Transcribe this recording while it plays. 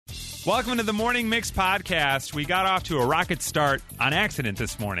Welcome to the Morning Mix podcast. We got off to a rocket start on accident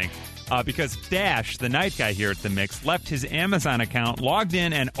this morning because Dash, the night guy here at the Mix, left his Amazon account logged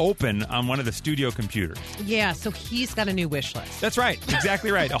in and open on one of the studio computers. Yeah, so he's got a new wish list. That's right.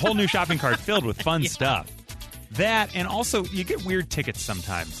 Exactly right. A whole new shopping cart filled with fun stuff. That, and also, you get weird tickets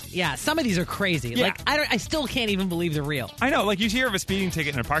sometimes. Yeah, some of these are crazy. Yeah. Like, I still can't even believe they're real. I know, like you hear of a speeding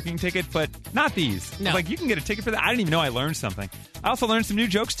ticket and a parking ticket, but not these. No. Like, you can get a ticket for that. I didn't even know I learned something. I also learned some new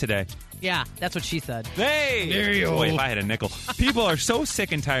jokes today. Yeah, that's what she said. Hey! There you Boy, go. if I had a nickel. People are so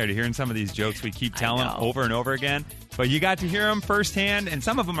sick and tired of hearing some of these jokes we keep telling know. over and over again. But you got to hear them firsthand, and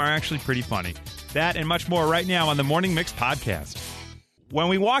some of them are actually pretty funny. That and much more right now on the Morning Mix podcast. When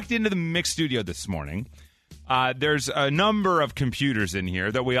we walked into the Mix studio this morning, there's a number of computers in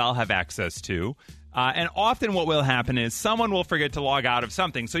here that we all have access to. And often what will happen is someone will forget to log out of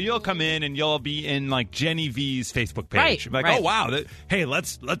something. So you'll come in and you'll be in like Jenny V's Facebook page. Right, Like, right. oh, wow. Hey,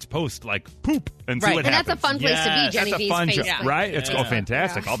 let's post like poop and see Right. what And happens. that's a fun place to be, That's Jenny a V's fun job, Facebook. right? It's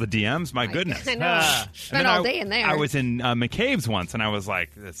fantastic. Yeah. All the DMs, my goodness. I know. And Spent then all day in there. I was in McCabe's once, and I was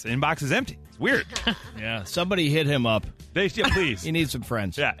like, this inbox is empty. It's weird. Yeah, somebody hit him up. Please. He needs some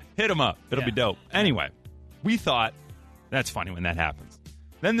friends. Yeah, hit him up. It'll be Yeah. dope. Anyway, we thought that's funny when that happens.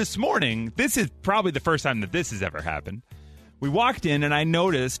 Then this morning, this is probably the first time that this has ever happened. We walked in and I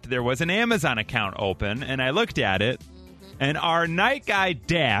noticed there was an Amazon account open, and I looked at it, and our night guy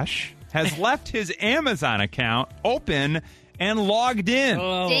Dash has left his Amazon account open and logged in.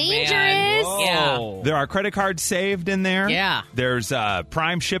 Oh, Dangerous. man. Whoa. Yeah. There are credit cards saved in there. Yeah. There's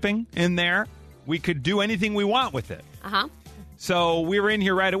Prime shipping in there. We could do anything we want with it. Uh-huh. So we were in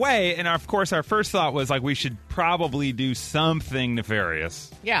here right away, and of course our first thought was like we should probably do something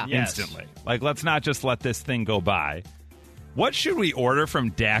nefarious Yeah. Yes. instantly. Like let's not just let this thing go by. What should we order from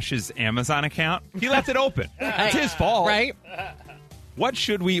Dash's Amazon account? He left it open. It's his fault. Right? What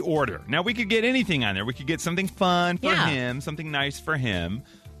should we order? Now, we could get anything on there. We could get something fun for Yeah. him, something nice for him,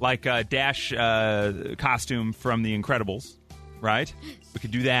 like a Dash costume from The Incredibles, right? We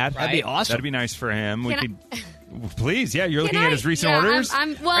could do that. That'd be awesome. That'd be nice for him. We Can could... Please, yeah, you're looking Can at I- his recent yeah, orders?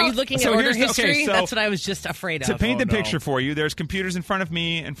 Well, Are you looking So at order here's the- okay, history? so- That's what I was just afraid To of. paint the no. picture for you, there's computers in front of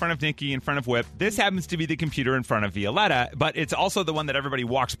me, in front of Nikki, in front of Whip. This happens to be the computer in front of Violetta, but it's also the one that everybody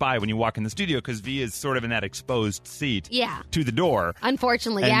walks by when you walk in the studio because V is sort of in that exposed seat Yeah. to the door.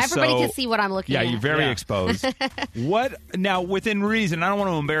 Unfortunately, And yeah, everybody so- can see what I'm looking Yeah, at. you're very Yeah. exposed. What now? Within reason, I don't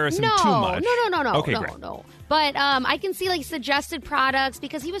want to embarrass him no, too much. No. Okay, no, great. no. But I can see like suggested products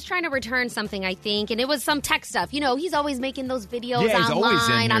because he was trying to return something, I think, and it was some tech stuff. You know, he's always making those videos Yeah, he's always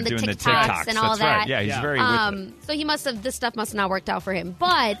in online here on the doing TikToks, the TikToks and all That's that. Right. Yeah, he's Yeah. very with it. So he must have, this stuff must have not worked out for him.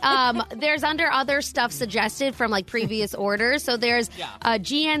 But there's under other stuff suggested from like previous orders. So there's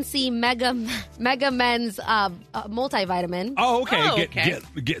GNC Mega Men's multivitamin. Oh, okay. Oh, okay.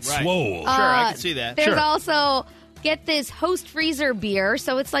 Get Right. swole. Sure, I can see that. There's Sure. also, get this Host Freezer beer.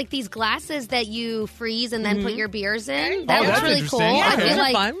 So it's like these glasses that you freeze and then put your beers in. That Oh, was that's really interesting. cool. Yeah, I those feel are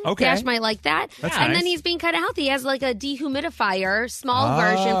like fun. Okay. Dash might like that. That's And nice. then he's being kind of healthy. He has like a dehumidifier, small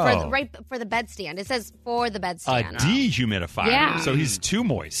version Oh. for the bedstand. It says for the A bedstand. dehumidifier. Yeah. So he's too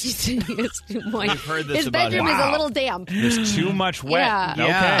moist. It's too moist. We've heard this His about bedroom him. is Wow. a little damp. There's too much wet. Yeah. Okay,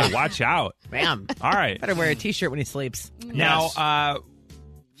 Yeah. watch out. Bam. All right. Better wear a T-shirt when he sleeps. Now,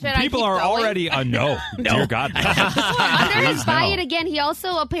 Should I people keep are going? already no, dear God, no. Under his Please, buy no. it again, he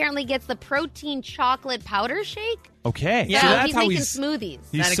also apparently gets the protein chocolate powder shake. Okay, Yeah. so So that's he's how making he's smoothies.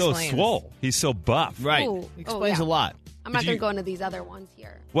 he's That so explains. swole. He's so buff. Right. Ooh. Explains Oh, a yeah. lot. I'm not Did going you- to go into these other ones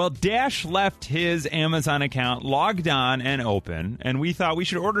here. Well, Dash left his Amazon account logged on and open, and we thought we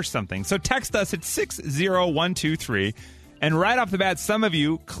should order something. So text us at 60123. And right off the bat, some of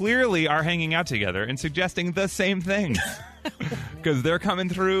you clearly are hanging out together and suggesting the same things because they're coming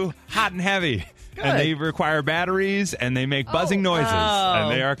through hot and heavy. And they require batteries, and they make buzzing noises. Oh.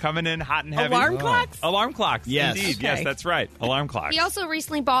 And they are coming in hot and heavy. Alarm clocks? Alarm clocks, Yes. indeed. Okay. Yes, that's right. Alarm clocks. He also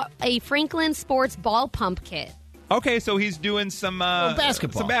recently bought a Franklin Sports ball pump kit Okay, so he's doing some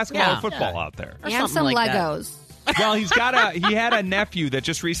basketball. some basketball Yeah. and football out there. Or and something some like that. Legos. Well, he had a nephew that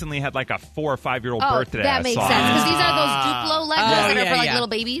just recently had like a 4 or 5 year old Oh, birthday. that I makes saw. sense because these are those Duplo Legos that are yeah, for like yeah. little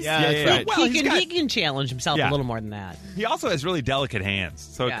babies. Yeah, Yeah, that's yeah. right. Well, he can challenge himself Yeah. a little more than that. He also has really delicate hands,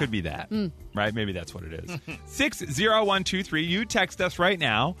 so it Yeah. could be that. Right? Maybe that's what it is. 60123. You text us right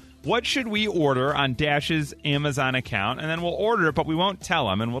now. What should we order on Dash's Amazon account? And then we'll order it, but we won't tell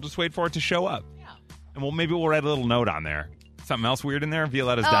him, and we'll just wait for it to show up. Yeah. And maybe we'll write a little note on there. Something else weird in there?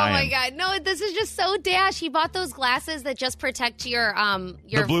 Violetta's Oh dying. my God! No, this is just so Dash. He bought those glasses that just protect your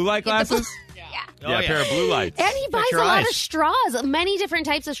The blue light Yeah, the blue- glasses? Yeah, a pair of blue lights. And he buys your a lot eyes. of straws, many different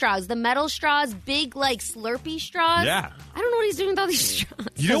types of straws. The metal straws, big, like, Slurpee straws. Yeah. I don't know what he's doing with all these straws.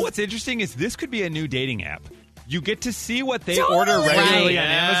 You know what's interesting is this could be a new dating app. You get to see what they Totally. order regularly Right. on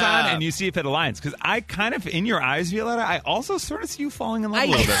Yeah. Amazon, and you see if it aligns. Because I kind of, in your eyes, Violetta, I also sort of see you falling in love a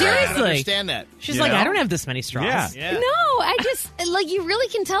little bit. I Seriously. don't understand that. She's You like, know? I don't have this many straws. Yeah. Yeah. No, I just, like, you really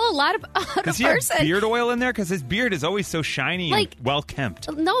can tell a lot about a Does he have person. beard oil in there? Because his beard is always so shiny Like- and well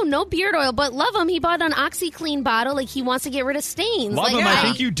kempt. No beard oil, but love him. He bought an OxyClean bottle. Like, he wants to get rid of stains. Love like, him, I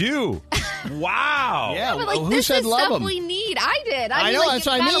think you do. Wow. Yeah. But, like, who this said is love stuff him? we need. I did. I I mean, know, like, that's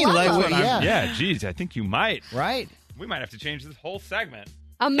you what I gotta mean, love like, him. what- Yeah. Yeah, geez, I think you might. Right. We might have to change this whole segment.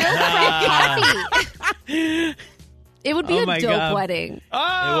 A milk coffee. It would be Oh a my dope God. wedding.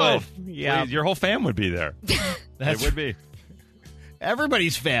 Oh, Yeah. Your whole fam would be there. It would be.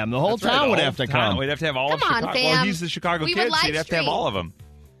 Everybody's fam. The whole That's right, town the would whole have to town. come. We'd have to have all of Come on, Chicago. Well, fam. he's the Chicago We would kid, so live you'd have to have stream. all of them.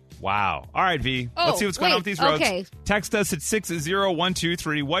 Wow. All right, V. Oh, Let's see what's going on wait, with these roads. okay. Text us at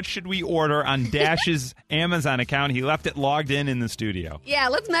 60123. What should we order on Dash's Amazon account? He left it logged in the studio. Yeah,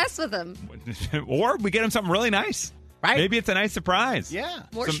 let's mess with him. Or we get him something really nice. Right. Maybe it's a nice surprise. Yeah.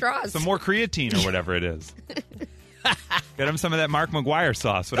 More straws. Some more creatine or whatever it is. Get him some of that Mark McGuire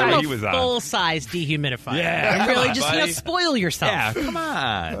sauce, Got whatever a he was on. full-size dehumidifier. Yeah, And come really on, just buddy. spoil yourself. Yeah, come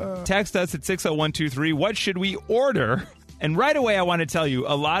on. Text us at 60123. What should we order? And right away, I want to tell you,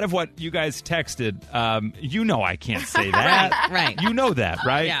 a lot of what you guys texted, you know I can't say that. Right. You know that,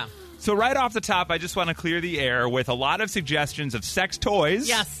 right? Yeah. So right off the top, I just want to clear the air with a lot of suggestions of sex toys.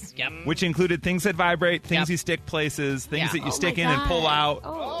 Yes. Yep. Which included things that vibrate, things Yep. you stick places, things Yeah. that you Oh stick my in and pull God. out.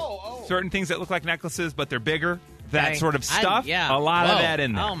 Oh. Certain things that look like necklaces, but they're bigger. That Okay. sort of stuff. Yeah. A lot of Whoa. that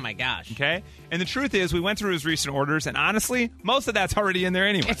in there. Oh, my gosh. Okay? And the truth is, we went through his recent orders, and honestly, most of that's already in there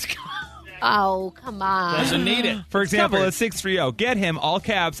anyway. Oh, come on. Doesn't need it. For example, covered. a 630, get him, all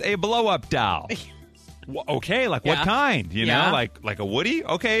caps, a blow-up doll. Okay, like what Yeah. kind? You Yeah. know, like a Woody?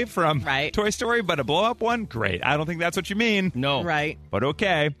 Okay, from Right. Toy Story, but a blow-up one? Great. I don't think that's what you mean. No. Right. But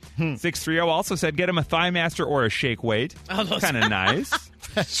okay. 630 also said get him a Thigh Master or a Shake Weight. Oh, those- Kind of nice.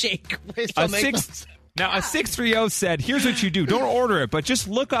 Shake. A 630 said, here's what you do. Don't order it, but just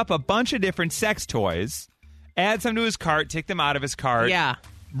look up a bunch of different sex toys, add some to his cart, take them out of his cart. Yeah.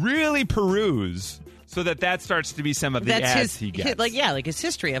 Really peruse so that starts to be some of the That's ads his, he gets. like his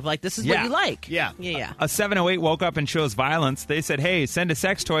history of like, this is Yeah. what you like. Yeah. Yeah. A 708 woke up and chose violence. They said, hey, send a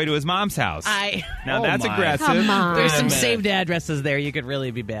sex toy to his mom's house. Now Oh, that's my. aggressive. Come on. There's Wait a some minute. saved addresses there. You could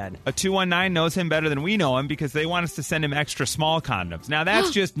really be bad. A 219 knows him better than we know him because they want us to send him extra small condoms. Now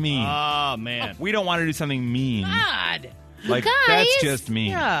that's just mean. Oh, man. We don't want to do something mean. God. Like guys. that's just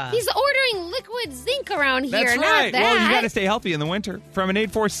mean. Yeah. He's ordering liquid zinc around here, That's not right. that. Well, you got to stay healthy in the winter. From an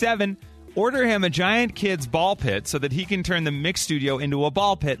 847, order him a giant kid's ball pit so that he can turn the mix studio into a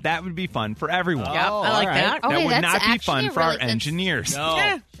ball pit. That would be fun for everyone. Yep, Oh, I like all right. that. Okay, that would that's not be actually fun a for our really good- engineers. No.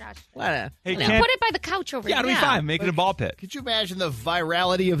 Yeah. Josh, What a, Hey, you know. Ken- put it by the couch over Yeah, here. it'll be fine. Make it a ball pit. Could you imagine the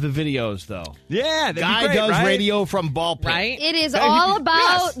virality of the videos, though? Yeah, that'd Guy be great, does right? radio from ball pit. Right? It is That'd be- all about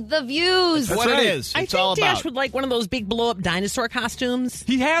yes. the views. That's what right. it is. I It's think all Dash about. would like one of those big blow-up dinosaur costumes.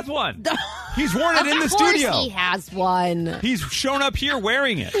 He has one. He's worn it in the Of course studio. he has one. He's shown up here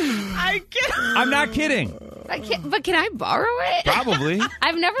wearing it. I get I'm not kidding. But can I borrow it? Probably.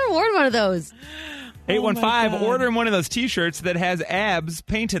 I've never worn one of those. 815, God. order him one of those T-shirts that has abs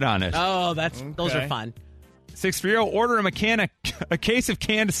painted on it. Oh, those are Okay. fun. 630, order him a case of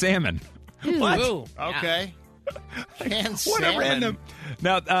canned salmon. What? Ooh, yeah. Okay. Canned What salmon. a random.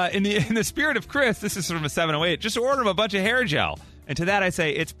 Now, in the spirit of Chris, this is from a 708. Just order him a bunch of hair gel, and to that I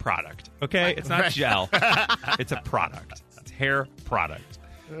say it's product. Okay, it's not Right. gel. It's a product. It's hair product.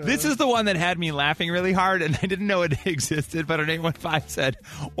 This is the one that had me laughing really hard, and I didn't know it existed. But an 815 said,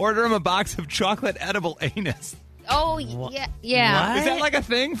 order him a box of chocolate edible anus. Oh, yeah. Is that like a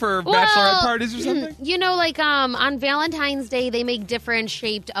thing for Well, bachelorette parties or something? You know, like on Valentine's Day, they make different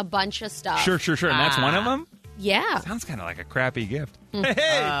shaped a bunch of stuff. Sure. And that's one of them? Yeah. Sounds kind of like a crappy gift. Hmm.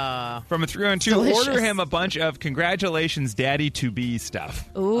 Hey! From a 312, Delicious. order him a bunch of congratulations daddy to be stuff.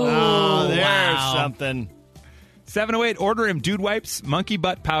 Ooh. Oh, there's wow. something. 708, order him dude wipes, monkey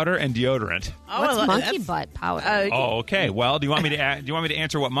butt powder, and deodorant. Oh, What's well, monkey that's- butt powder? Oh, okay. Well, do you want me to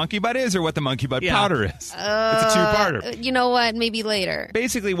answer what monkey butt is or what the monkey butt powder is? It's a two-parter. You know what? Maybe later.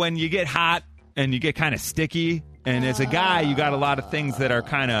 Basically, when you get hot and you get kind of sticky, and as a guy, you got a lot of things that are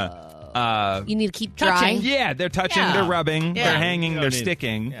kind of You need to keep dry. Touching. yeah, they're touching, Yeah. they're rubbing, Yeah. they're hanging, You they're don't need-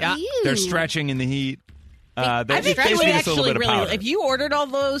 sticking, Yeah. they're Ew. stretching in the heat. I think It's he would basically just a little actually bit of really. powder. If you ordered all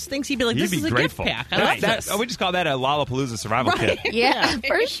those things, he'd be like, You'd "This be is a grateful. gift pack. I That's- love this." we just call that a Lollapalooza survival kit. Yeah,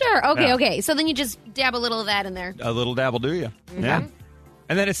 for sure. Okay, Yeah. okay. So then you just dab a little of that in there. A little dabble, do you? Yeah.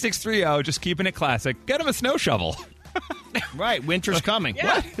 And then at 630, just keeping it classic, get him a snow shovel. Right, winter's coming.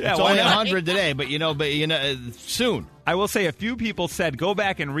 Yeah. Yeah, It's why only not? 100 today, but soon. I will say a few people said go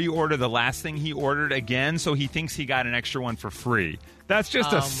back and reorder the last thing he ordered again, so he thinks he got an extra one for free. That's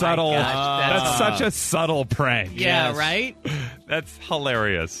just Oh, a my subtle. gosh, That's such a subtle prank. Yeah, Yes. right? That's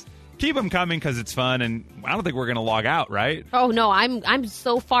hilarious. Keep them coming because it's fun, and I don't think we're going to log out, right? Oh no, I'm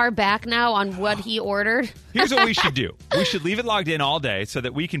so far back now on what he ordered. Here's what we should do. We should leave it logged in all day so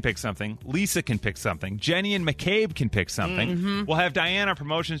that we can pick something. Lisa can pick something. Jenny and McCabe can pick something. Mm-hmm. We'll have Diane, our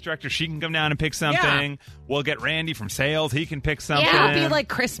promotions director. She can come down and pick something. We'll get Randy from sales. He can pick something. It'll be like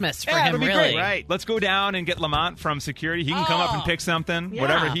Christmas for Yeah, him, it'll be really. great. Right. Let's go down and get Lamont from security. He can come up and pick something, yeah.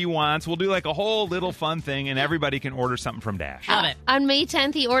 whatever he wants. We'll do like a whole little fun thing, and everybody can order something from Dash. Love it. On May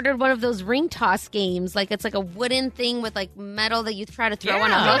 10th, he ordered one of those ring toss games. Like it's like a wooden thing with like metal that you try to throw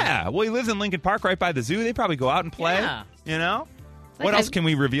on a hook. Yeah. Well, he lives in Lincoln Park right by the zoo. They probably go out and play. Yeah. You know? What Like else can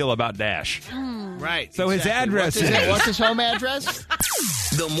we reveal about Dash? Right. So his exactly. address is- What's his home address?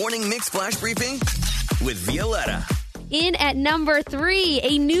 The Morning Mix Flash Briefing with Violetta. In at number 3,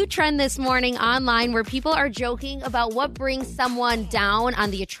 a new trend this morning online where people are joking about what brings someone down on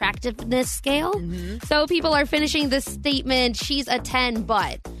the attractiveness scale. So people are finishing this statement, she's a 10,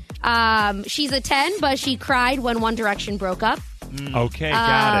 but. She's a 10, but she cried when One Direction broke up. Okay,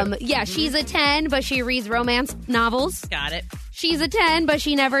 got it. Yeah, she's a 10, but she reads romance novels. Got it. She's a 10, but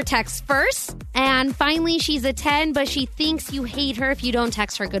she never texts first. And finally, she's a 10, but she thinks you hate her if you don't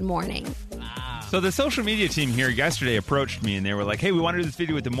text her good morning. So the social media team here yesterday approached me and they were like, hey, we want to do this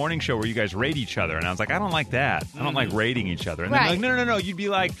video with the morning show where you guys rate each other. And I was like, I don't like that. I don't like rating each other. And they're Right. like, no. You'd be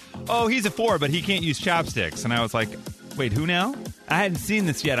like, oh, he's a 4, but he can't use chopsticks. And I was like, wait, who now? I hadn't seen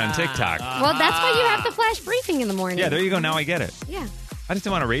this yet on TikTok. Well, that's why you have the flash briefing in the morning. Yeah, there you go. Now I get it. Yeah. I just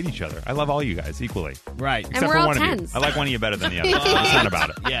didn't want to rate each other. I love all you guys equally. Right. And Except we're for all one of you. 10s. I like one of you better than the other. It's not about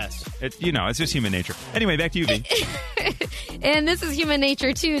it. Yes. It's just human nature. Anyway, back to you, V. And this is human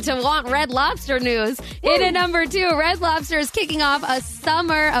nature, too, to want Red Lobster news. In at number 2, Red Lobster is kicking off a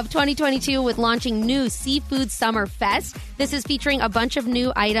summer of 2022 with launching new Seafood Summer Fest. This is featuring a bunch of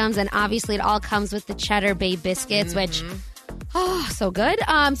new items, and obviously it all comes with the Cheddar Bay biscuits, which... Oh, so good.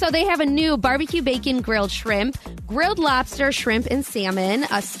 So they have a new barbecue bacon grilled shrimp, grilled lobster, shrimp, and salmon,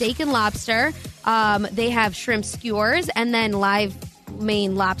 a steak and lobster. They have shrimp skewers, and then live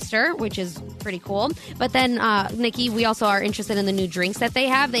Maine lobster, which is pretty cool. But then, Nikki, we also are interested in the new drinks that they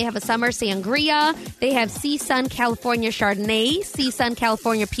have. They have a summer sangria. They have Sea Sun California Chardonnay, Sea Sun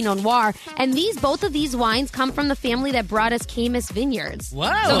California Pinot Noir. And both of these wines come from the family that brought us Camus Vineyards. Whoa.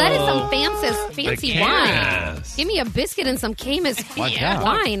 So that is some fancy wine. Camus. Give me a biscuit and some Camus Yeah.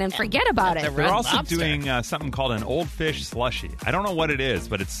 wine and forget about it. The They're Red also Lobster. doing something called an old fish slushy. I don't know what it is,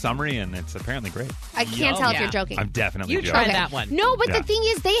 but it's summery and it's apparently great. I can't tell if Yeah. you're joking. I'm definitely You joking. try that one. No, but Yeah. the thing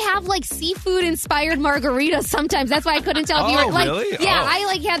is, they have like seafood-inspired margaritas sometimes. That's why I couldn't tell if you Oh, were like, really? yeah, Oh. I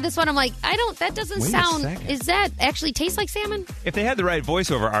like had this one. I'm like, that doesn't Wait a sound. second. Is that actually taste like salmon? If they had the right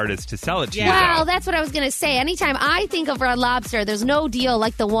voiceover artist to sell it to you, Yeah. Well, that's what I was gonna say. Anytime I think of Red Lobster, there's no deal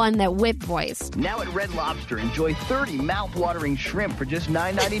like the one that Whip voiced. Now at Red Lobster, enjoy 30 mouth-watering shrimp for just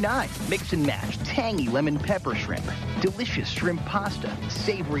 $9.99. Mix and match tangy lemon pepper shrimp, delicious shrimp pasta,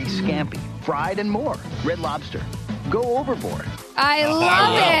 savory scampi, fried and more. Red Lobster. Go overboard. I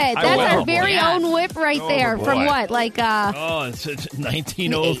love will. it. I That's will. our very Yeah. own Whip right Oh, there. boy. From what? Like, Oh, it's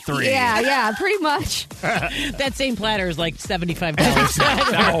 1903. yeah, pretty much. That same platter is like $75.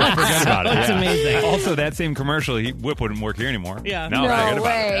 Oh, forget about it. That's Yeah. amazing. Also, that same commercial, Whip wouldn't work here anymore. Yeah. No, No forget about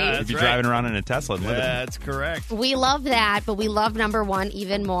way. it. Yeah, You'd that's be right. driving around in a Tesla and living. That's correct. We love that, but we love number 1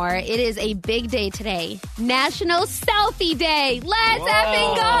 even more. It is a big day today. National Selfie Day. Let's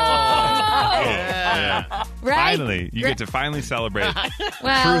effing go! Yeah. Right? Finally, you get to finally celebrate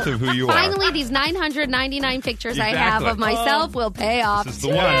Well, truth of who you are. finally, these 999 pictures I have Exactly. of myself will pay off This is the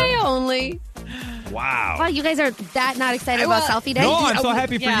today one. only. Wow. Wow, you guys are that not excited about Selfie Day? No, I'm so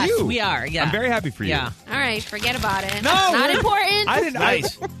happy for Yes, you. we are, yeah. I'm very happy for you. Yeah. All right, forget about it. No, not we're- important. I didn't.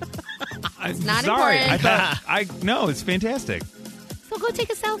 Nice. It's not sorry. important. I thought. No, it's fantastic. So go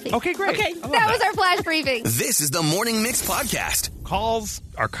take a selfie. Okay, great. Okay. I love That was our flash briefing. This is the Morning Mix Podcast. Calls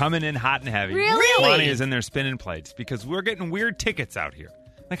are coming in hot and heavy. Really? Lonnie is in there spinning plates because we're getting weird tickets out here.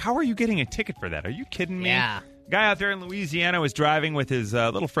 Like, how are you getting a ticket for that? Are you kidding me? Yeah. Guy out there in Louisiana was driving with his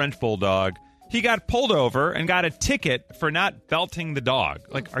little French bulldog. He got pulled over and got a ticket for not belting the dog.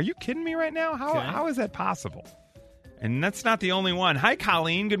 Like, are you kidding me right now? How is that possible? And that's not the only one. Hi,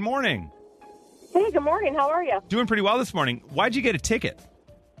 Colleen. Good morning. Hey, good morning. How are you? Doing pretty well this morning. Why'd you get a ticket?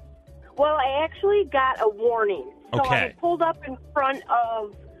 Well, I actually got a warning. So Okay. I was pulled up in front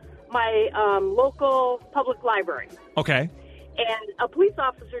of my local public library. Okay. And a police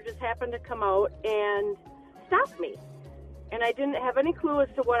officer just happened to come out and stop me. And I didn't have any clue as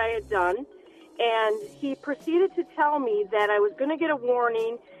to what I had done. And he proceeded to tell me that I was going to get a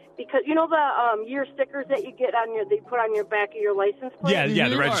warning because, you know, the year stickers that you get they put on your back of your license plate? Yeah,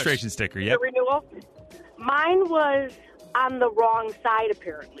 the registration sticker, The yep. renewal? Mine was on the wrong side,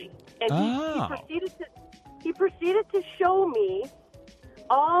 apparently. And he proceeded to show me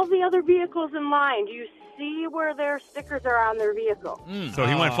all the other vehicles in line. Do you see where their stickers are on their vehicle? So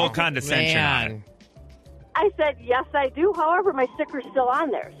he went full condescension on it. Man. I said, yes, I do. However, my sticker's still on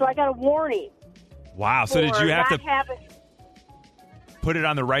there. So I got a warning. Wow. So did for you have not to having- put it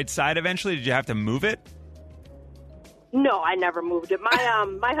on the right side eventually? Did you have to move it? No, I never moved it.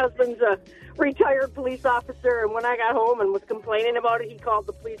 My husband's a retired police officer, and when I got home and was complaining about it, he called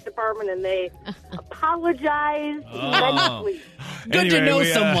the police department, and they apologized immensely. Good to know we,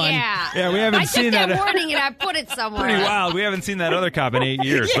 someone. Yeah, we haven't I seen took that that. warning and I put it somewhere. Pretty wild. We haven't seen that other cop in 8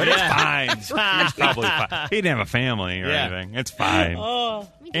 years, but it's fine. It's probably fine. He didn't have a family or anything. It's fine. I mean,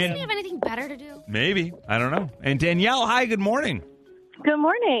 doesn't And- he have anything better to do? Maybe. I don't know. And Danielle, hi, good morning. Good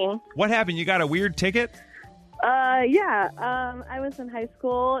morning. What happened? You got a weird ticket? I was in high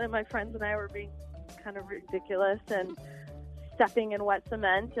school, and my friends and I were being kind of ridiculous and stepping in wet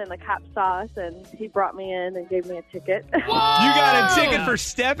cement, and the cop saw us, and he brought me in and gave me a ticket. You got a ticket for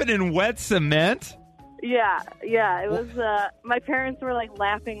stepping in wet cement? Yeah. It was, my parents were like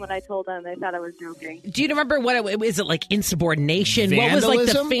laughing when I told them. They thought I was joking. Do you remember is it like insubordination? What was like the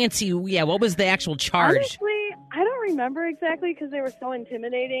Vandalism? fancy, what was the actual charge? Honestly, I don't remember exactly because they were so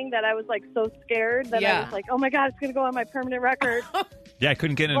intimidating that I was like so scared that I was like, oh my God, it's going to go on my permanent record. Yeah, I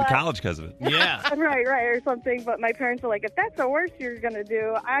couldn't get into college because of it. Yeah. right, or something. But my parents were like, if that's the worst you're going to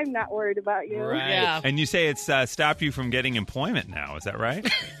do, I'm not worried about you. Right. Yeah. And you say it's stopped you from getting employment now. Is that right?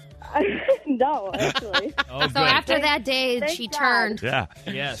 No, actually. Oh, So good. after that day, Thank she God. turned. Yeah.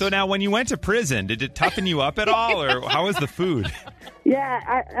 Yes. So now when you went to prison, did it toughen you up at all, or how was the food?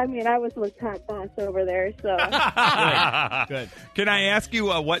 Yeah, I mean, I was with top boss over there, so. Good. Can I ask you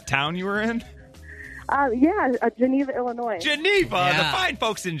what town you were in? Geneva, Illinois. Geneva, Yeah. the fine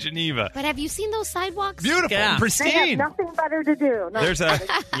folks in Geneva. But have you seen those sidewalks? Beautiful, Yeah. They have pristine. nothing better to do. There's a.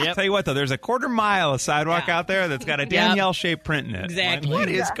 Yep. Tell you what though, there's a quarter-mile of sidewalk Yeah. out there that's got a Danielle-shaped print in it. Exactly. Like, what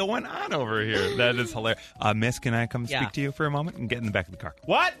is going on over here? That is hilarious. Miss, can I come Yeah. speak to you for a moment and get in the back of the car?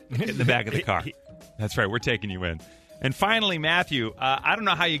 What? Get in the back of the car. That's right. We're taking you in. And finally, Matthew. I don't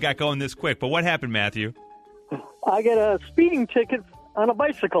know how you got going this quick, but what happened, Matthew? I got a speeding ticket on a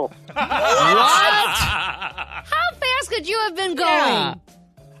bicycle. How fast could you have been going? Yeah.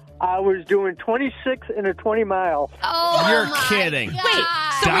 I was doing 26 and a 20 mile. Oh, You're my kidding. God. Wait,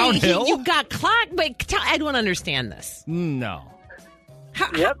 so Downhill? you got clocked? Wait, I don't understand this. No.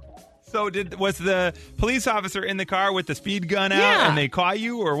 Yep. So was the police officer in the car with the speed gun out Yeah. and they caught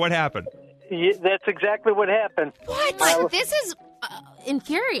you, or what happened? Yeah, that's exactly what happened. What? This is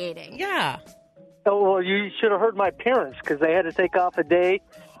infuriating. Yeah. Oh, well, you should have heard my parents because they had to take off a day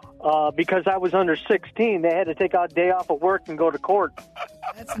because I was under 16. They had to take a day off of work and go to court.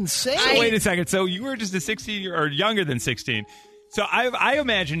 That's insane. So wait a second. So you were just a 16 or younger than 16. So I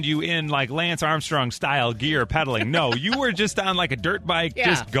imagined you in like Lance Armstrong style gear pedaling. No, you were just on like a dirt bike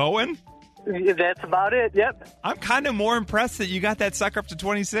just going? That's about it. Yep. I'm kind of more impressed that you got that sucker up to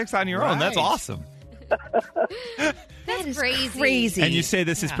 26 on your own. That's Right. awesome. That's Crazy. And you say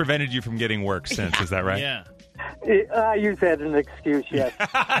this has prevented you from getting work since, is that right? Yeah. I use that as an excuse, yes.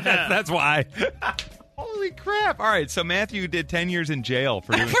 That's why. Holy crap. All right, so Matthew did 10 years in jail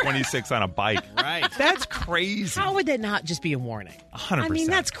for doing 26 on a bike. Right. That's crazy. How would that not just be a warning? 100%. I mean,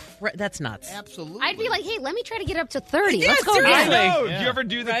 that's nuts. Absolutely. I'd be like, hey, let me try to get up to 30. Yeah, Let's go seriously. I again. know. Yeah. Do you ever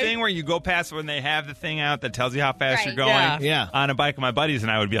do the Right? thing where you go past when they have the thing out that tells you how fast Right. you're going? Yeah. Yeah. On a bike, my buddies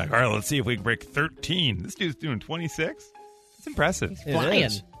and I would be like, all right, let's see if we can break 13. This dude's doing 26. It's impressive. It Flying.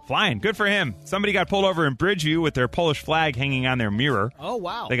 is. Flying. Good for him. Somebody got pulled over in Bridgeview with their Polish flag hanging on their mirror. Oh,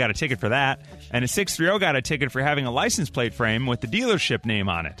 wow. They got a ticket for that. And a 630 got a ticket for having a license plate frame with the dealership name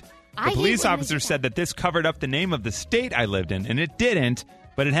on it. I The hate police when they officer do said that this covered up the name of the state I lived in, and it didn't,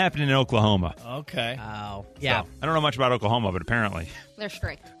 but it happened in Oklahoma. Okay. Oh, yeah. So, I don't know much about Oklahoma, but apparently They're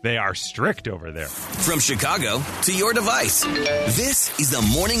strict. they are strict over there. From Chicago to your device, this is the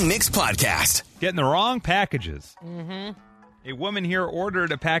Morning Mix Podcast. Getting the wrong packages. Mm-hmm. A woman here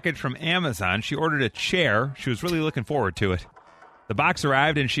ordered a package from Amazon. She ordered a chair. She was really looking forward to it. The box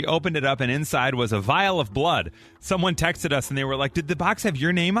arrived, and she opened it up, and inside was a vial of blood. Someone texted us, and they were like, did the box have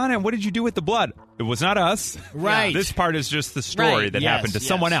your name on it? What did you do with the blood? It was not us. Right. This part is just the story Right. that Yes, happened to yes.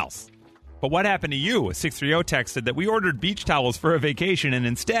 someone else. But what happened to you? A 630 texted that we ordered beach towels for a vacation, and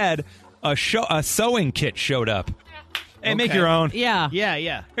instead, a sewing kit showed up. Hey, make your own. Yeah.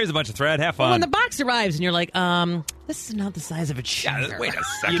 Yeah. Here's a bunch of thread. Have fun. Well, when the box arrives and you're like, this is not the size of a chair. Yeah, wait a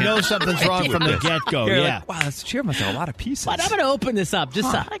second. You know something's wrong from the get-go. You're Yeah. like, wow, this chair must have a lot of pieces. But I'm going to open this up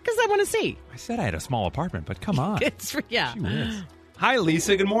just because I want to see. I said I had a small apartment, but come on. Yeah. Gee whiz. Hi,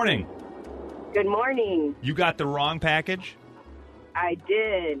 Lisa. Good morning. Good morning. You got the wrong package? I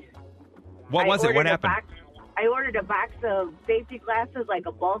did. What was it? What happened? I ordered a box of safety glasses, like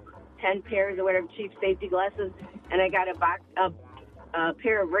a bulk, 10 pairs or whatever, cheap safety glasses, and I got a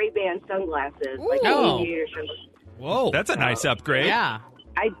pair of Ray-Ban sunglasses, like aviator sunglasses. Whoa. That's a nice upgrade. Yeah.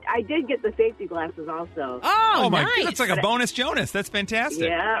 I did get the safety glasses also. Oh, my nice. God. That's like a bonus Jonas. That's fantastic.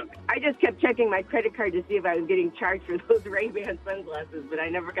 Yeah. I just kept checking my credit card to see if I was getting charged for those Ray-Ban sunglasses, but I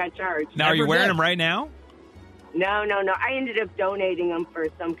never got charged. Now, are you wearing them right now? No. I ended up donating them for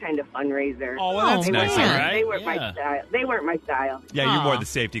some kind of fundraiser. Oh, well, that's nice, all right. They weren't my style. They weren't my style. Yeah, you're more the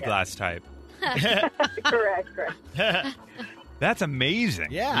safety glass type. Correct. That's amazing.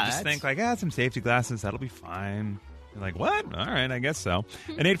 Yeah, You just think, like, some safety glasses, that'll be fine. You're like, what? All right, I guess so.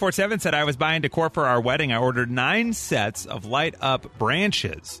 And 847 said, I was buying decor for our wedding. I ordered 9 sets of light-up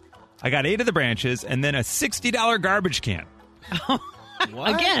branches. I got 8 of the branches and then a $60 garbage can.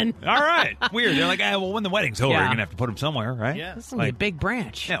 What? Again. All right. Weird. They're like, well, when the wedding's over, Yeah. you're going to have to put them somewhere, right? Yeah. This is like a big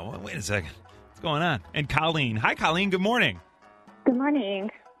branch. Yeah, well, wait a second. What's going on? And Colleen. Hi, Colleen. Good morning. Good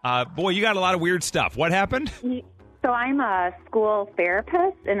morning. Boy, you got a lot of weird stuff. What happened? So I'm a school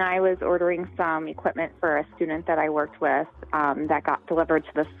therapist, and I was ordering some equipment for a student that I worked with that got delivered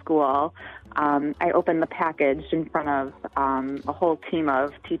to the school. I opened the package in front of a whole team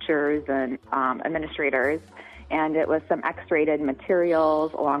of teachers and administrators, and it was some X-rated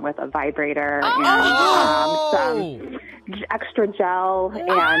materials along with a vibrator and some extra gel,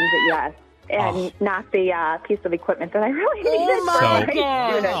 and not the piece of equipment that I really needed for my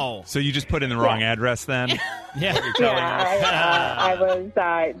student. So you just put in the wrong address then? Yeah. You're telling me. I was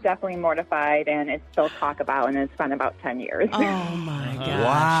definitely mortified, and it's still talked about, and it's been about 10 years. Oh, my gosh.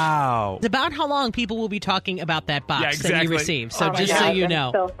 Wow. It's about how long people will be talking about that box Yeah, that exactly. you received. So Oh my just gosh, so you I'm know.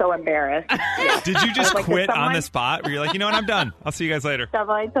 still so embarrassed. Did you just Like, quit did on someone- the spot? Where you're like, you know what, I'm done. I'll see you guys later.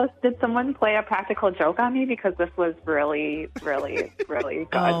 Did someone play a practical joke on me? Because this was really, really, really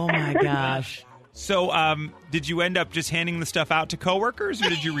good. Oh, my gosh. So did you end up just handing the stuff out to coworkers, or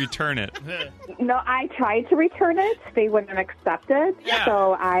did you return it? No, I tried to return it. They wouldn't accept it. Yeah.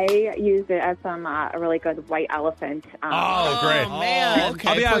 So I used it as a really good white elephant. Oh, great. man. Okay.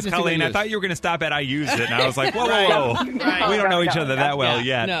 I'll be honest, Put it to Colleen, good I use. thought you were going to stop at I used it, and I was like, whoa. We don't know each other that well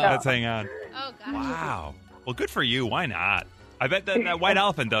yet. No. Let's hang on. Oh, gosh. Wow. Well, good for you. Why not? I bet that white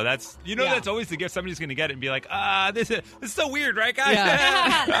elephant, though, that's always the gift. Somebody's going to get it and be like, this is so weird, right, guys?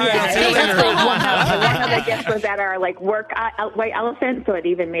 Yeah. All right, I'll see you later. One of the gifts was at our work white elephant, so it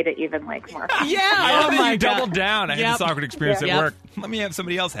even made it even more fun. Yeah. I love oh that my you God. doubled down. I had this awkward experience Yep. at work. Let me have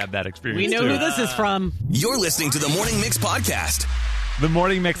somebody else have that experience, We know too. who this is from. You're listening to the Morning Mix podcast. The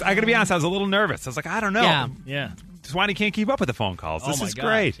Morning Mix. I got to be honest, I was a little nervous. I was like, I don't know. Yeah. Yeah. Swanee can't keep up with the phone calls. This oh my is God.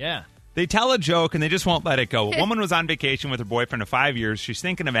 great. Yeah. They tell a joke and they just won't let it go. A woman was on vacation with her boyfriend of 5 years. She's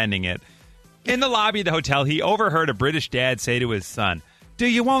thinking of ending it. In the lobby of the hotel, he overheard a British dad say to his son, "Do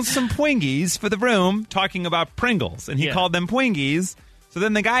you want some Twingies for the room?" Talking about Pringles. And he called them Twingies. So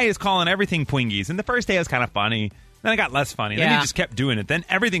then the guy is calling everything Twingies. And the first day was kind of funny. Then it got less funny. Then he just kept doing it. Then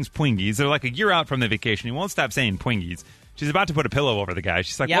everything's Twingies. They're like a year out from the vacation. He won't stop saying Twingies. She's about to put a pillow over the guy.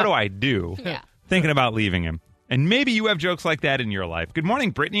 She's like, what do I do? Yeah. Thinking about leaving him. And maybe you have jokes like that in your life. Good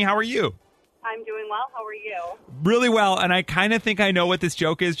morning, Brittany. How are you? I'm doing well. How are you? Really well, and I kind of think I know what this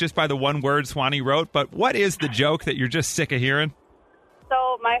joke is just by the one word Swanee wrote, but what is the joke that you're just sick of hearing?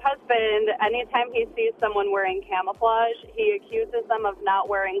 So my husband, anytime he sees someone wearing camouflage, he accuses them of not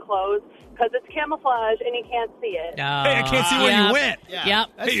wearing clothes because it's camouflage and he can't see it. Hey, I can't see where you went. Yeah. Yep.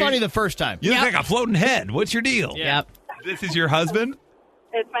 That's Hey, funny the first time. You look like a floating head. What's your deal? Yep. This is your husband?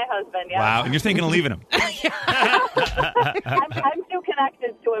 It's my husband, yeah. Wow, and you're thinking of leaving him. I'm too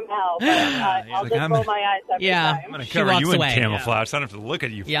connected to him now, but I'll like, just I'm- roll my eyes every Yeah. time. I'm going to She cover walks you in away. camouflage, so I don't have to look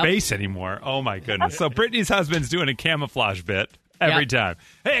at your Yep. face anymore. Oh, my goodness. So Brittany's husband's doing a camouflage bit every Yep. time.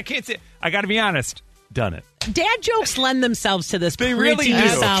 Hey, I can't see. I got to be honest. Done it. Dad jokes lend themselves to this They pretty really do.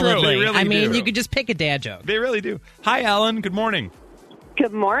 solidly. They really I mean, do. you could just pick a dad joke. They really do. Hi, Ellen. Good morning.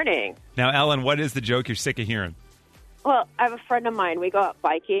 Good morning. Now, Ellen, what is the joke you're sick of hearing? Well, I have a friend of mine. We go out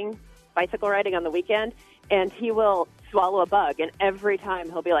bicycle riding on the weekend, and he will swallow a bug, and every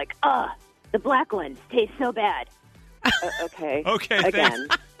time he'll be like, the black ones taste so bad. Okay. Okay, Again.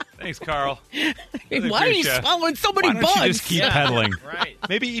 Thanks, Carl. Why are you swallowing so many Why don't bugs? you just keep pedaling? Right.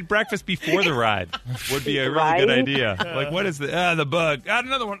 Maybe eat breakfast before the ride would be a really good Right? idea. Like, what is the bug? Got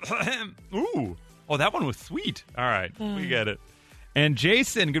another one. Ooh. Oh, that one was sweet. All right, we get it. And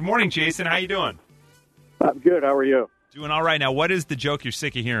Jason, good morning, Jason. How you doing? I'm good. How are you? Doing all right. Now, what is the joke you're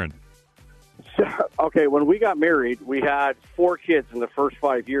sick of hearing? Okay, when we got married, we had 4 kids in the first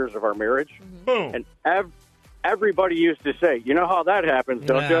 5 years of our marriage. Boom. And everybody used to say, you know how that happens,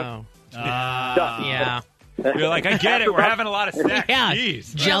 don't you? Yeah. You're like, I get it. We're having a lot of sex. Yeah.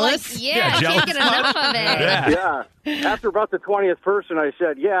 Jeez. Jealous? Yeah, jealous. can't get enough of it. Yeah. After about the 20th person, I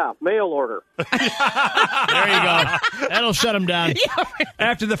said, yeah, mail order. There you go. That'll shut him down.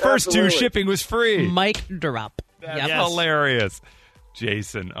 After the first Absolutely. 2, shipping was free. Mic drop. That's Yep. hilarious.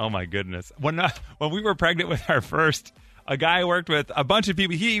 Jason, oh my goodness. When we were pregnant with our first, a guy I worked with, a bunch of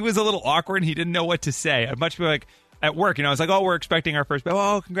people, he was a little awkward. He didn't know what to say. A bunch of people like at work, I was like, oh, we're expecting our first baby.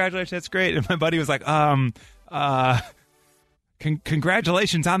 Oh, congratulations, that's great. And my buddy was like,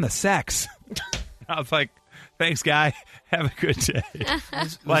 congratulations on the sex. I was like, thanks, guy. Have a good day.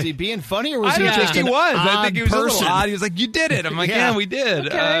 Was he being funny, or was I he don't just think he an was. I odd think he was person? a little odd. He was like, you did it. I'm like, yeah, we did.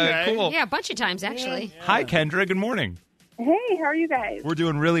 Cool. Yeah, a bunch of times, actually. Hi, Kendra. Good morning. Hey, how are you guys? We're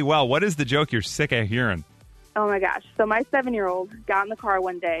doing really well. What is the joke you're sick of hearing? Oh my gosh. So my 7-year-old got in the car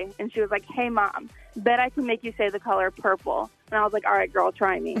one day and she was like, hey, Mom, bet I can make you say the color purple. And I was like, all right, girl,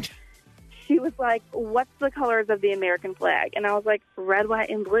 try me. She was like, what's the colors of the American flag? And I was like, red, white,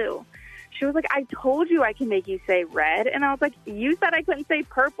 and blue. She was like, I told you I can make you say red. And I was like, you said I couldn't say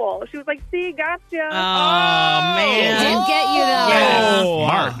purple. She was like, see, gotcha. Oh, man. Didn't get you, though. Yeah.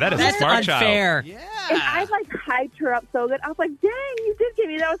 Smart. That is That's a smart unfair. child. And I like hyped her up so good. I was like, dang, you did get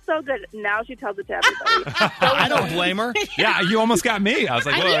me. That was so good. Now she tells it to everybody. I don't blame her. Yeah, you almost got me. I was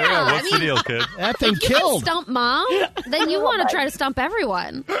like, well, know. what's the deal, kid? That thing If you can killed. stump Mom, then you want to try to stump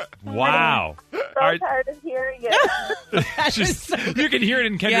everyone. Wow. So All right. tired of hearing it. You can hear it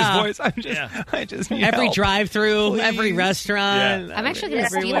in Kendra's Yeah. voice. I just need Every help. drive-through, every restaurant. Yeah. I'm actually going to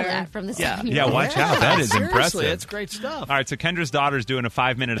steal Everywhere. that from this. Yeah, watch out. That is Seriously, impressive. that's great stuff. All right, so Kendra's daughter's doing a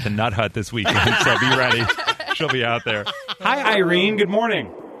 5-minute at the Nut Hut this weekend, so be ready. She'll be out there. Hi, Irene. Good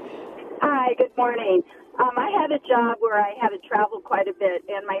morning. Hi, good morning. I had a job where I had to travel quite a bit,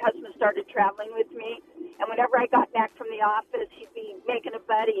 and my husband started traveling with me. And whenever I got back from the office, he'd be making a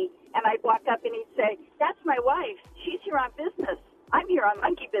buddy, and I'd walk up and he'd say, that's my wife. She's here on business. I'm here on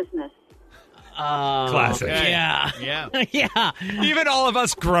monkey business. Classic. Yeah. Yeah. Yeah. Even all of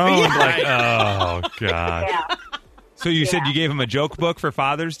us groaned like, oh, God. Yeah. So you said you gave him a joke book for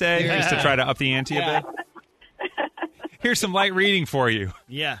Father's Day just to try to up the ante a bit? Here's some light reading for you.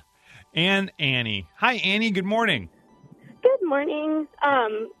 Yeah. And Annie. Hi, Annie. Good morning. Good morning.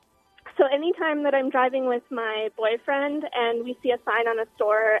 So anytime that I'm driving with my boyfriend and we see a sign on a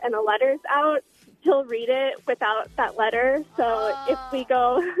store and a letter's out, he'll read it without that letter. So if we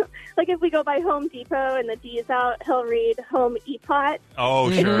go, if we go by Home Depot and the D is out, he'll read Home Epot.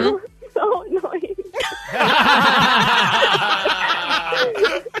 Oh, sure. So annoying.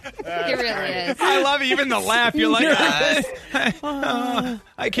 It really is. I love even the laugh. You're like,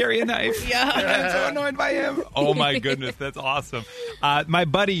 I carry a knife. Yeah. I'm so annoyed by him. Oh, my goodness. That's awesome. My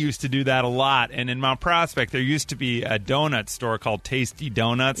buddy used to do that a lot. And in Mount Prospect, there used to be a donut store called Tasty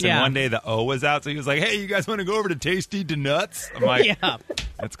Donuts. And Yeah. one day the O was out. So he was like, hey, you guys want to go over to Tasty Donuts? I'm like, Yeah.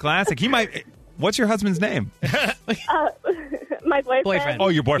 that's classic. He might. What's your husband's name? My boyfriend. Oh,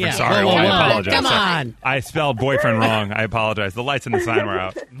 your boyfriend. Yeah. Sorry. Whoa, I whoa, whoa. apologize. Come Sorry. on. I spelled boyfriend wrong. I apologize. The lights and the sign were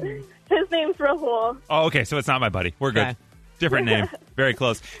out. His name's Rahul. Oh, okay. So it's not my buddy. We're good. Okay. Different name. Very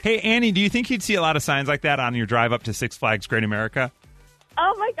close. Hey, Annie, do you think you'd see a lot of signs like that on your drive up to Six Flags Great America?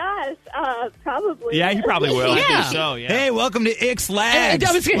 Oh my gosh, probably. Yeah, he probably will. Yeah. I think so, yeah. Hey, welcome to Ixlags. And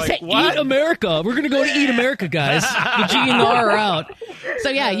I was going to say, what? Eat America. We're going to go to Eat America, guys. The G and R are out. So,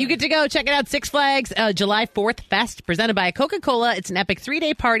 yeah, you get to go check it out. Six Flags July 4th Fest, presented by Coca-Cola. It's an epic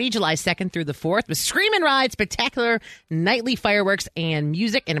 3-day party, July 2nd through the 4th, with screaming rides, spectacular nightly fireworks, and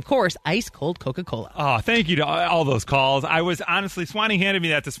music, and, of course, ice-cold Coca-Cola. Oh, thank you to all those calls. I was honestly, Swanee handed me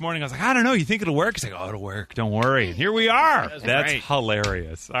that this morning. I was like, I don't know. You think it'll work? He's like, oh, it'll work. Don't worry. And here we are. That's great.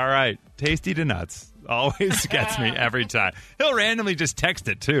 hilarious. All right. Tasty to nuts. Always gets me every time. He'll randomly just text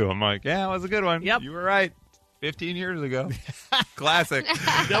it, too. I'm like, yeah, it was a good one. Yep. You were right. 15 years ago. Classic.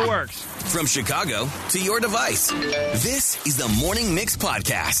 That works. From Chicago to your device, this is the Morning Mix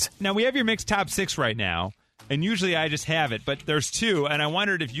Podcast. Now, we have your mixed top 6 right now, and usually I just have it, but there's 2, and I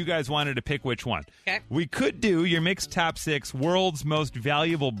wondered if you guys wanted to pick which one. Okay. We could do your mixed top 6 world's most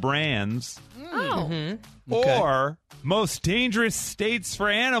valuable brands Oh. or most dangerous states for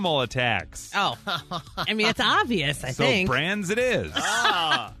animal attacks. Oh. I mean, it's obvious, I So think. brands it is.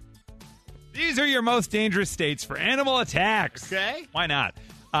 These are your most dangerous states for animal attacks. Okay. Why not?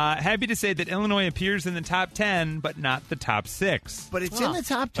 Happy to say that Illinois appears in the top 10, but not the top 6. But it's in the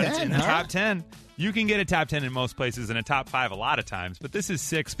top 10. But it's in the top 10. You can get a top 10 in most places and a top 5 a lot of times, but this is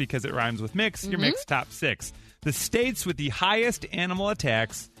 6 because it rhymes with mix. Your mix top 6. The states with the highest animal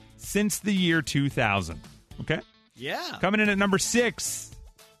attacks since the year 2000. Okay? Yeah. Coming in at number 6.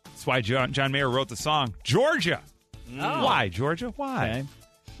 That's why John Mayer wrote the song. Georgia. Oh. Why, Georgia? Why? Okay.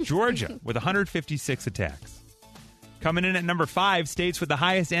 Georgia with 156 attacks. Coming in at number 5, states with the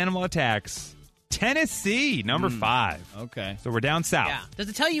highest animal attacks. Tennessee, number 5. Okay. So we're down south. Yeah. Does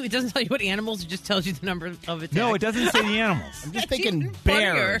it tell you? It doesn't tell you what animals. It just tells you the number of attacks. No, it doesn't say the animals. I'm just thinking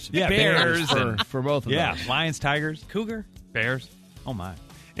bears. Yeah, bears bears for both of yeah, them. lions, tigers, cougar, bears. Oh, my.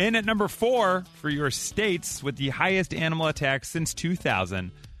 And at number 4 for your states with the highest animal attacks since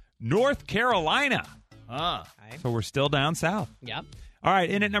 2000, North Carolina. So we're still down south. Yep. All right,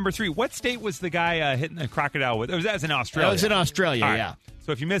 and at number 3, what state was the guy hitting a crocodile with? That was in Australia. That was in Australia, All right. yeah.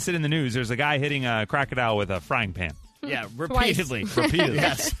 So if you miss it in the news, there's a guy hitting a crocodile with a frying pan. Yeah, repeatedly.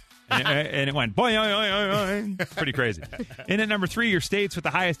 Yes. And it went boing, boing, boing. Pretty crazy. And at number 3, your states with the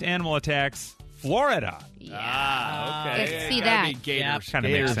highest animal attacks, Florida. Okay. Get to see that. Gators, Kind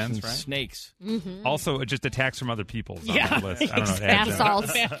of makes sense, and right? Snakes. Also, just attacks from other people on Yeah, the list. I don't know. Bath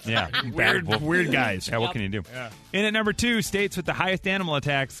salts. Yeah. Weird guys. Yeah, what can you do? Yeah. And at number 2, states with the highest animal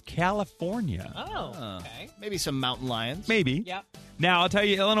attacks, California. Oh, okay. Maybe some mountain lions. Maybe. Yep. Now, I'll tell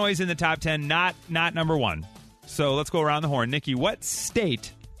you, Illinois is in the top 10, not number 1. So let's go around the horn. Nikki, what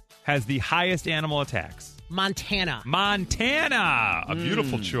state has the highest animal attacks? Montana. Montana. A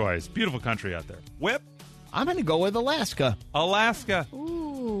beautiful choice. Beautiful country out there. Whip. I'm going to go with Alaska. Alaska.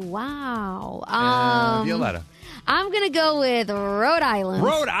 Ooh, wow. Violetta. I'm going to go with Rhode Island.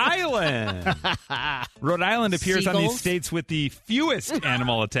 Rhode Island. Rhode Island appears on these Seagulls? states with the fewest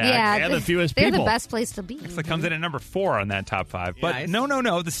animal attacks. Yeah, the fewest they're people. the best place to be. It comes in at number 4 on that top 5. But Nice.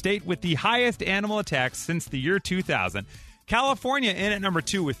 no. The state with the highest animal attacks since the year 2000. California in at number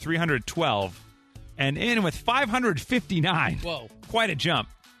 2 with 312. And in with 559. Whoa. Quite a jump.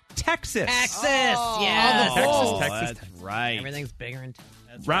 Texas. Yeah. Texas. That's right. Everything's bigger and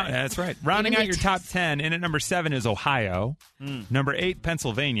That's right. Rounding Even out your the top 10, in at number 7 is Ohio. Number 8,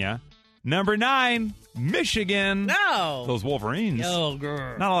 Pennsylvania. Number 9, Michigan. No. Those Wolverines. Oh,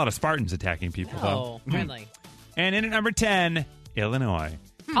 girl. Not a lot of Spartans attacking people, Oh, though. friendly. And in at number 10, Illinois.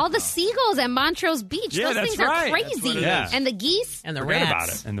 All the seagulls at Montrose Beach. Yeah, Those that's things right. are That's crazy. what it is. And the geese. And the Forget rats. about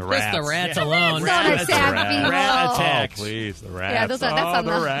it. And the Just rats. the rats Yeah. alone. Rats don't attack Rat people. attack. Oh, please, the rats. Yeah, that's on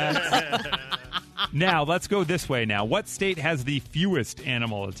the the- rats. Now, let's go this way now. What state has the fewest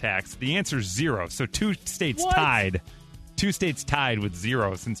animal attacks? The answer is 0. So 2 states tied. 2 states tied with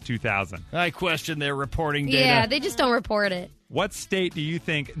 0 since 2000. I question their reporting data. Yeah, they just don't report it. What state do you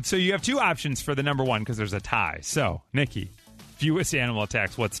think? So you have 2 options for the number 1 because there's a tie. So, Nikki, fewest animal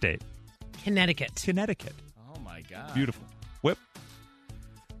attacks, what state? Connecticut. Connecticut. Oh, my God. Beautiful. Whip.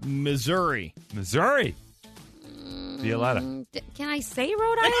 Missouri. Missouri. Violetta. Can I say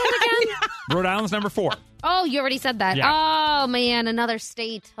Rhode Island again? Rhode Island's number 4. Oh, you already said that. Yeah. Oh, man, another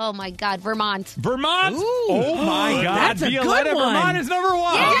state. Oh, my God, Vermont. Vermont? Oh, my God. That's a good Violetta, one. Vermont is number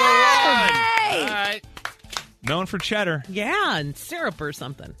 1. Yay! All right. Known for cheddar. Yeah, and syrup or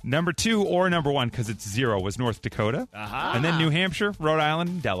something. Number 2 or number 1, because it's 0, was North Dakota. Uh-huh. And then New Hampshire, Rhode Island,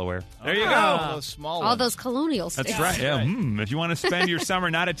 and Delaware. There you go. Those small All ones. those colonial states. That's right. Yeah. If you want to spend your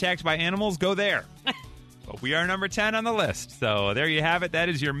summer not attacked by animals, go there. But we are number 10 on the list. So there you have it. That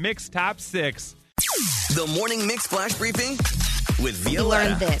is your mixed top 6. The Morning Mix Flash Briefing with You Violetta.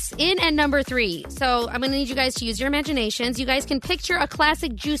 learned this. In and number 3. So I'm going to need you guys to use your imaginations. You guys can picture a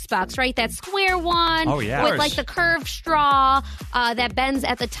classic juice box, right? That square one Oh, yeah. with like the curved straw that bends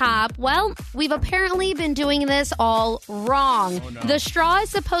at the top. Well, we've apparently been doing this all wrong. The straw is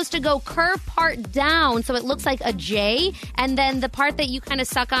supposed to go curved part down so it looks like a J, and then the part that you kind of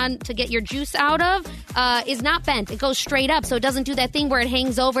suck on to get your juice out of is not bent. It goes straight up, so it doesn't do that thing where it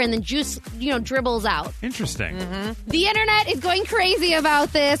hangs over and then juice, dribbles out. Interesting. The internet is going crazy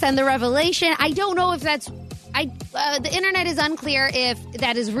about this and the revelation. I don't know if that's... the internet is unclear if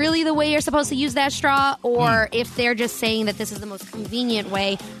that is really the way you're supposed to use that straw or if they're just saying that this is the most convenient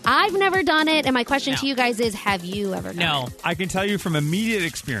way. I've never done it, and my question to you guys is, have you ever done it? I can tell you from immediate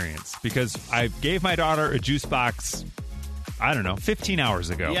experience because I gave my daughter a juice box, I don't know, 15 hours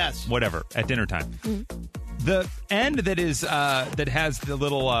ago. Yes. Whatever, at dinner time. The end that is that has the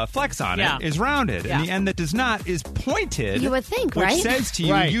little flex on it is rounded, and the end that does not is pointed. You would think, which right? says to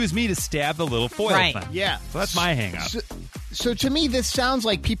you, Right. use me to stab the little foil Right. thing. Yeah. So that's my hang up. So to me, this sounds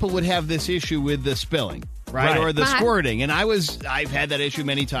like people would have this issue with the spilling. Right? Or the Uh-huh. squirting. And I've had that issue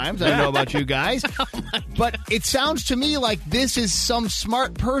many times. I don't know about you guys. But it sounds to me like this is some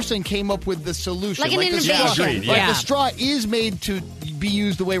smart person came up with the solution. Like an the innovation. straw, Agreed, like yeah. the straw is made to be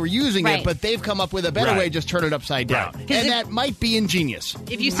used the way we're using Right. it, but they've come up with a better Right. way, just turn it upside down. Right. And that might be ingenious.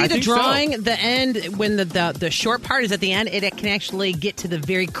 If you see I the think so. drawing, the end, when the short part is at the end, it can actually get to the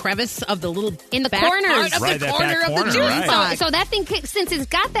very crevice of the little In the back corners. part of Right, the that corner back of corner, the juice right. box. So that thing, since it's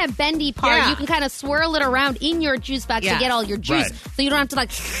got that bendy part, Yeah. you can kind of swirl it around in your juice box Yeah. to get all your juice. Right. So you don't have to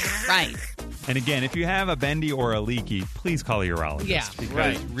like. Right. And again, if you have a bendy or a leaky, please call a urologist. Yeah. Because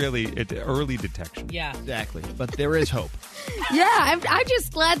Right. really, it's early detection. Yeah. Exactly. But there is hope. Yeah, I'm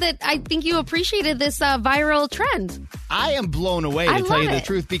just glad that I think you appreciated this viral trend. I am blown away, I to tell you love the it.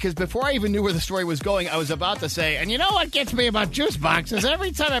 truth, because before I even knew where the story was going, I was about to say, and you know what gets me about juice boxes?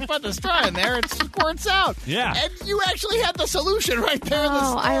 Every time I put the straw in there, it squirts out. Yeah. And you actually had the solution right there in the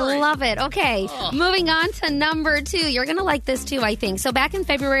Oh, story. I love it. Okay, moving on to number 2. You're going to like this too, I think. So back in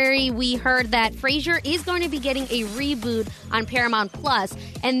February, we heard that Frasier is going to be getting a reboot on Paramount Plus,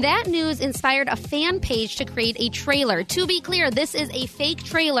 and that news inspired a fan page to create a trailer. To be clear, this is a fake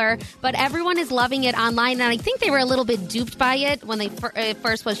trailer, but everyone is loving it online, and I think they were a little bit duped by it when it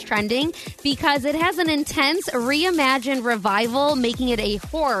first was trending, because it has an intense reimagined revival, making it a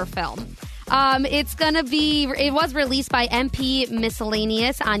horror film. It was released by MP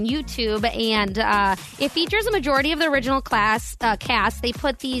Miscellaneous on YouTube, and it features a majority of the original cast. They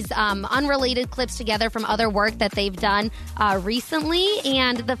put these unrelated clips together from other work that they've done recently,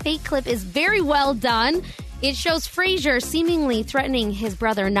 and the fake clip is very well done. It shows Frasier seemingly threatening his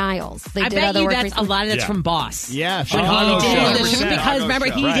brother Niles. They I did bet other you work that's recently. a lot of that's Yeah. from Boss. Yeah, When Chicago he did show. the show, because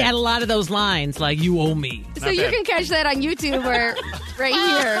remember, he Right. had a lot of those lines like, you owe me. So you can catch that on YouTube or right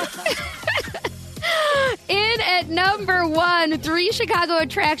here. In at number 1, 3 Chicago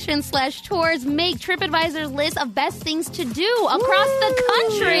attractions/tours make TripAdvisor's list of best things to do across the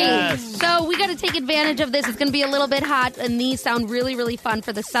country. Yes. So we got to take advantage of this. It's going to be a little bit hot, and these sound really, really fun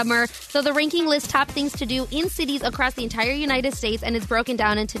for the summer. So the ranking lists top things to do in cities across the entire United States, and it's broken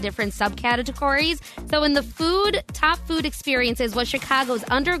down into different subcategories. So in the top food experiences was Chicago's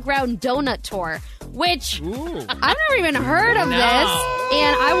Underground Donut Tour, which I've never even heard of this,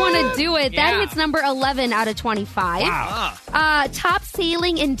 and I want to do it. That hits number 11 out of 25. Wow. Top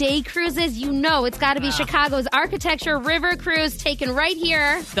sailing and day cruises, it's got to be Chicago's Architecture River Cruise, taken right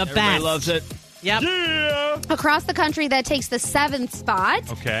here. The Everybody best. loves it. Yep. Yeah. Across the country, that takes the 7th spot.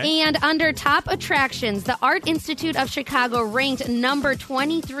 Okay. And under top attractions, the Art Institute of Chicago ranked number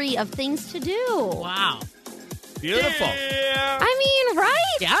 23 of things to do. Wow. Beautiful. Yeah. I mean,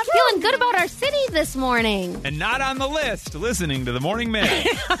 right? Yeah. Feeling good about our city this morning. And not on the list, listening to the Morning Mix.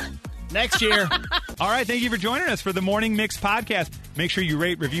 Next year. All right, thank you for joining us for the Morning Mix podcast. Make sure you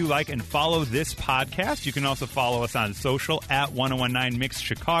rate, review, like, and follow this podcast. You can also follow us on social at 1019 Mix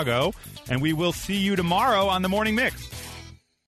Chicago. And we will see you tomorrow on the Morning Mix.